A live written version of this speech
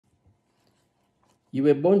You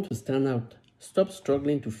were born to stand out. Stop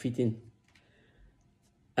struggling to fit in.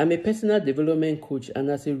 I'm a personal development coach, and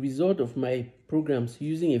as a result of my programs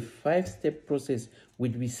using a 5-step process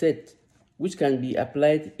with R.E.S.E.T, which can be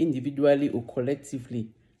applied individually or collectively,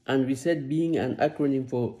 and R.E.S.E.T being an acronym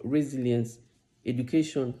for resilience,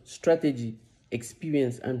 education, strategy,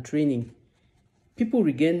 experience, and training, people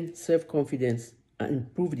regain self-confidence and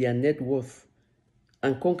improve their net worth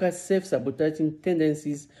and conquer self-sabotaging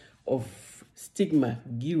tendencies of stigma,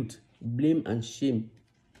 guilt, blame, and shame.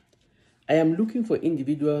 I am looking for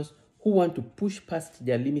individuals who want to push past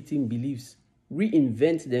their limiting beliefs,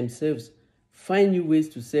 reinvent themselves, find new ways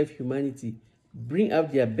to serve humanity, bring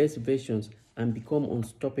out their best versions, and become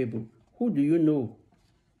unstoppable. Who do you know?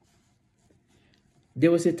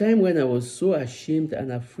 There was a time when I was so ashamed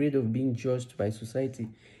and afraid of being judged by society,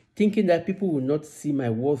 thinking that people would not see my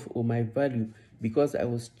worth or my value because I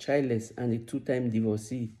was childless and a 2-time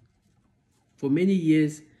divorcee. For many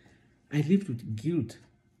years, I lived with guilt,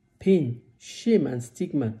 pain, shame, and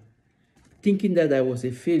stigma, thinking that I was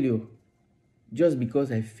a failure just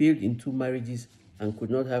because I failed in 2 marriages and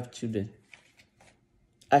could not have children.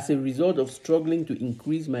 As a result of struggling to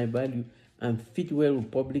increase my value and fit well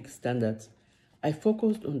with public standards, I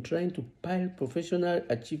focused on trying to pile professional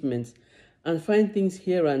achievements and find things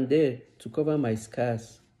here and there to cover my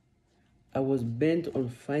scars. I was bent on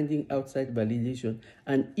finding outside validation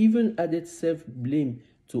and even added self-blame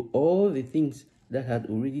to all the things that had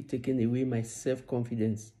already taken away my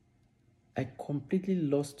self-confidence. I completely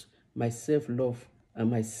lost my self-love and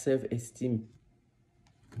my self-esteem.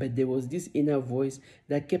 But there was this inner voice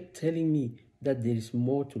that kept telling me that there is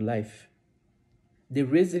more to life. The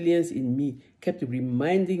resilience in me kept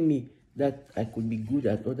reminding me that I could be good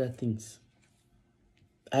at other things.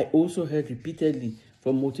 I also heard repeatedly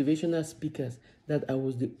from motivational speakers that I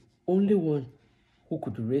was the only one who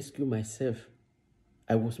could rescue myself.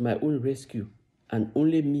 I was my own rescue, and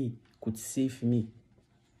only me could save me.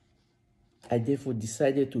 I therefore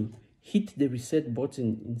decided to hit the reset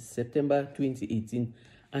button in September 2018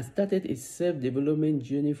 and started a self-development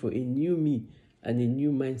journey for a new me and a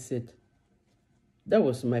new mindset. That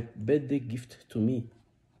was my birthday gift to me.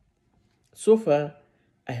 So far,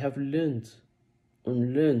 I have learned,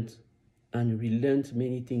 unlearned, and relearned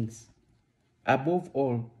many things. Above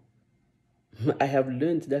all, I have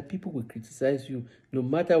learned that people will criticize you no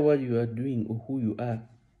matter what you are doing or who you are.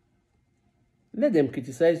 Let them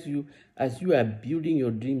criticize you as you are building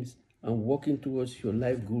your dreams and working towards your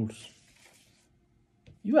life goals.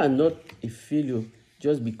 You are not a failure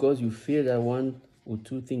just because you failed at 1 or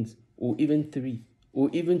 2 things, or even 3, or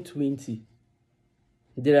even 20.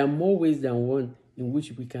 There are more ways than one in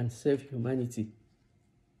which we can serve humanity,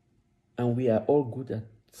 and we are all good at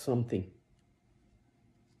something.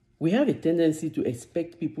 We have a tendency to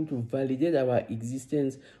expect people to validate our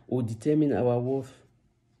existence or determine our worth.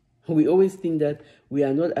 We always think that we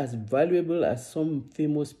are not as valuable as some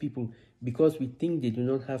famous people because we think they do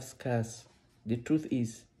not have scars. The truth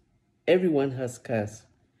is, everyone has scars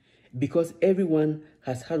because everyone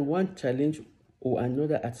has had one challenge or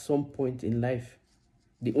another at some point in life.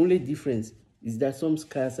 The only difference is that some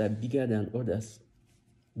scars are bigger than others.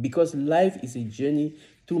 Because life is a journey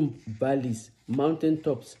through valleys,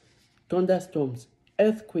 mountaintops, thunderstorms,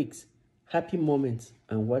 earthquakes, happy moments,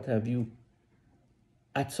 and what have you.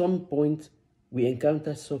 At some point, we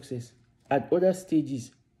encounter success. At other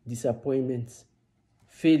stages, disappointments,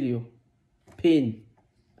 failure, pain,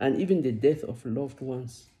 and even the death of loved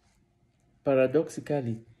ones.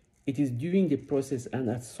 Paradoxically, it is during the process and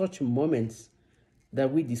at such moments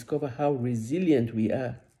that we discover how resilient we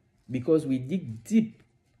are because we dig deep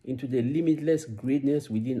into the limitless greatness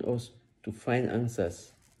within us to find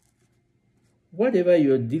answers. Whatever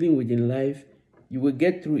you're dealing with in life, you will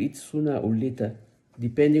get through it sooner or later,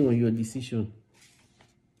 depending on your decision.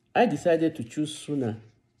 I decided to choose sooner,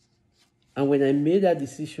 and when I made that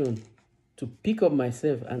decision to pick up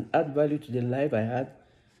myself and add value to the life I had,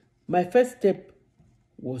 my first step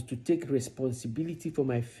was to take responsibility for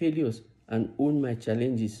my failures and own my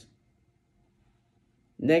challenges.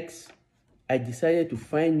 Next, I decided to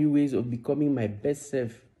find new ways of becoming my best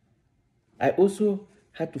self. I also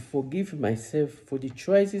had to forgive myself for the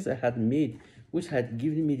choices I had made which had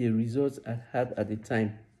given me the results I had at the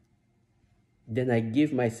time. Then I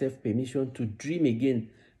gave myself permission to dream again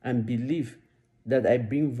and believe that I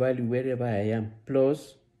bring value wherever I am.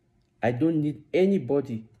 Plus, I don't need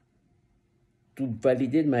anybody to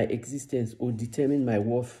validate my existence or determine my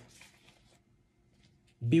worth.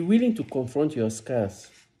 Be willing to confront your scars.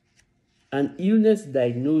 An illness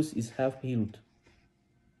diagnosed is half healed.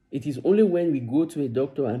 It is only when we go to a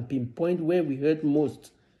doctor and pinpoint where we hurt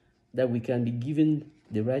most that we can be given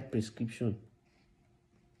the right prescription.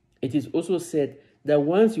 It is also said that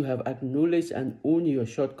once you have acknowledged and owned your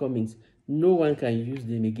shortcomings, no one can use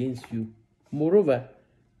them against you. Moreover,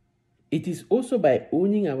 it is also by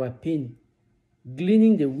owning our pain,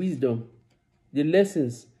 gleaning the wisdom, the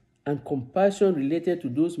lessons, and compassion related to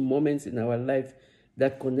those moments in our life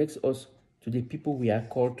that connects us to the people we are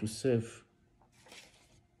called to serve.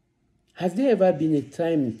 Has there ever been a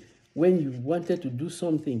time when you wanted to do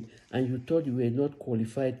something and you thought you were not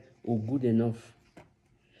qualified or good enough?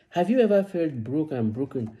 Have you ever felt broke and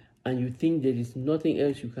broken and you think there is nothing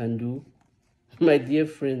else you can do? My dear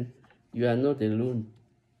friend, you are not alone.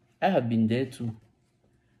 I have been there too.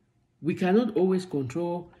 We cannot always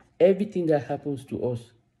control everything that happens to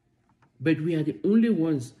us, but we are the only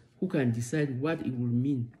ones who can decide what it will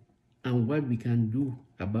mean and what we can do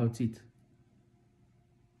about it.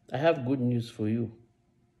 I have good news for you.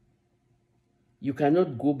 You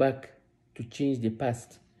cannot go back to change the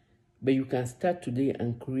past, but you can start today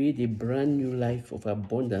and create a brand new life of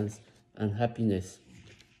abundance and happiness.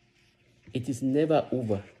 It is never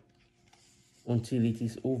over until it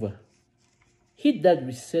is over. Hit that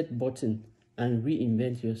reset button and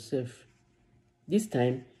reinvent yourself. This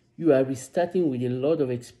time, you are restarting with a lot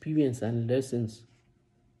of experience and lessons.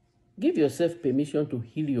 Give yourself permission to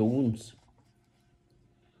heal your wounds.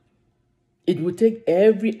 It will take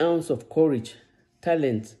every ounce of courage,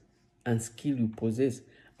 talent, and skill you possess.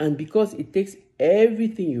 And because it takes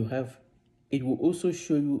everything you have, it will also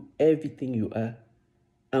show you everything you are.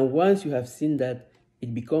 And once you have seen that,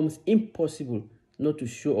 it becomes impossible not to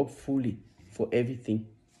show up fully for everything.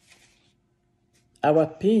 Our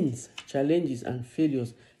pains, challenges, and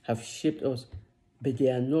failures have shaped us, but they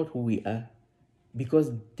are not who we are,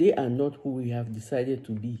 because they are not who we have decided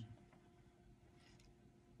to be.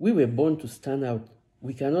 We were born to stand out.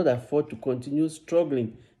 We cannot afford to continue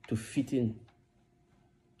struggling to fit in.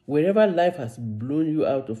 Wherever life has blown you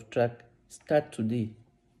out of track, start today.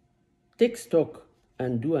 Take stock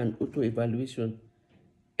and do an auto-evaluation.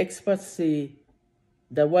 Experts say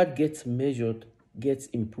that what gets measured gets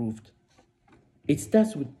improved. It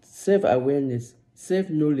starts with self-awareness,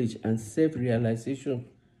 self-knowledge, and self-realization,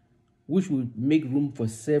 which will make room for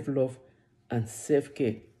self-love and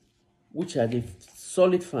self-care, which are the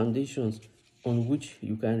solid foundations on which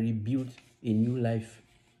you can rebuild a new life.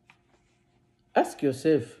 Ask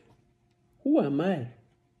yourself, who am I?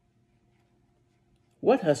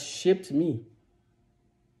 What has shaped me?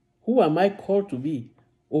 Who am I called to be?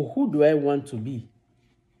 Or who do I want to be?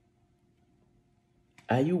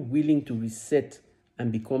 Are you willing to reset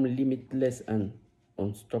and become limitless and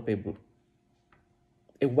unstoppable?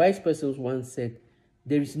 A wise person once said,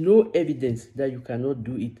 there is no evidence that you cannot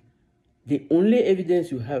do it. The only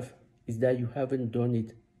evidence you have is that you haven't done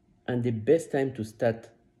it, and the best time to start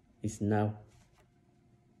is now.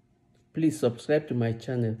 Please subscribe to my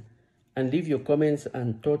channel and leave your comments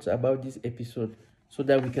and thoughts about this episode so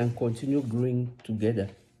that we can continue growing together.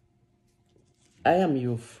 I am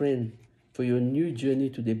your friend for your new journey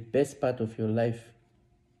to the best part of your life.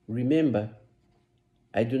 Remember,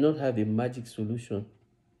 I do not have a magic solution.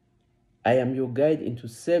 I am your guide into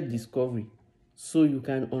self-discovery so you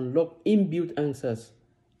can unlock inbuilt answers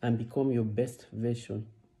and become your best version.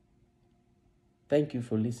 Thank you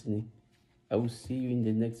for listening. I will see you in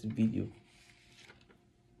the next video.